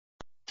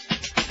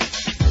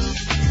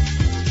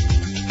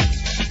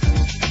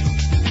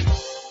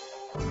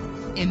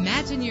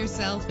Imagine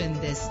yourself in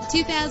this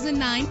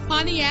 2009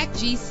 Pontiac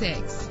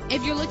G6.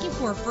 If you're looking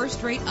for a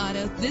first-rate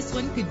auto, this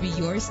one could be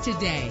yours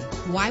today.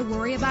 Why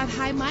worry about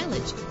high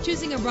mileage?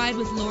 Choosing a ride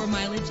with lower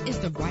mileage is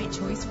the right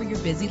choice for your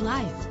busy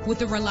life.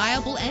 With a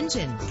reliable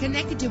engine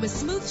connected to a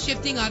smooth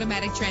shifting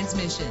automatic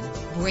transmission,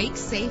 brake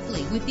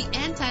safely with the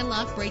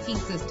anti-lock braking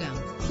system.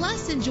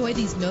 Plus, enjoy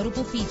these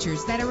notable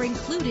features that are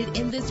included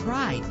in this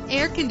ride: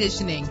 air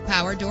conditioning,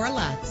 power door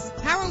locks,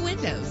 power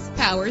windows,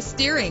 power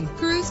steering,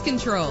 cruise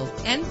control.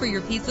 And for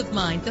your peace of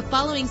mind, the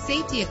following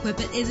safety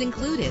equipment is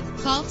included.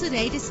 Call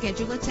today to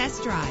schedule a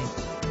test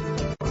drive.